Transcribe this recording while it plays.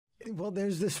Well,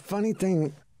 there's this funny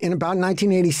thing. In about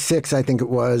 1986, I think it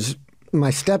was, my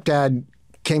stepdad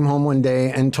came home one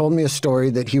day and told me a story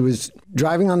that he was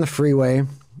driving on the freeway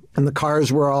and the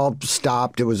cars were all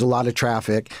stopped. It was a lot of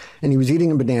traffic. And he was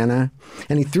eating a banana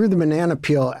and he threw the banana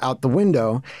peel out the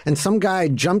window. And some guy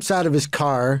jumps out of his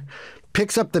car,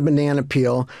 picks up the banana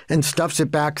peel and stuffs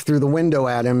it back through the window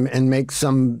at him and makes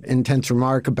some intense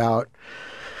remark about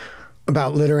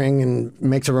littering and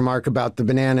makes a remark about the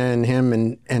banana and him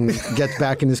and gets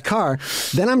back in his car.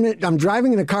 Then I'm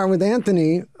driving in a car with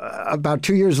Anthony about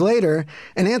 2 years later,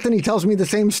 and Anthony tells me the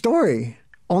same story.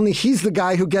 Only he's the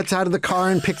guy who gets out of the car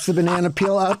and picks the banana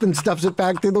peel up and stuffs it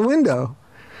back through the window.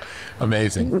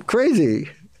 Amazing. Crazy.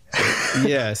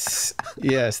 Yes.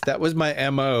 That was my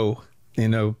MO,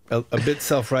 a bit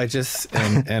self-righteous.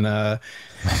 And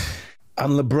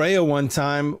on La Brea one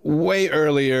time, way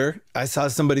earlier, I saw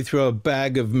somebody throw a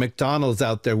bag of McDonald's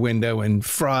out their window and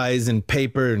fries and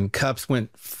paper and cups went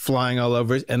flying all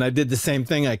over. And I did the same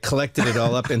thing. I collected it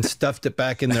all up and stuffed it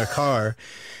back in their car.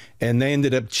 And they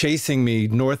ended up chasing me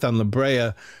north on La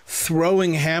Brea,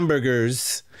 throwing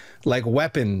hamburgers like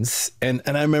weapons. And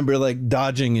I remember like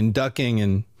dodging and ducking.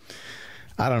 And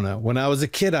I don't know. When I was a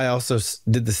kid, I also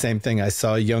did the same thing. I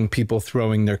saw young people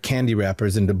throwing their candy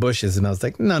wrappers into bushes. And I was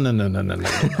like, no.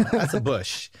 That's a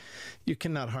bush. You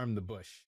cannot harm the bush.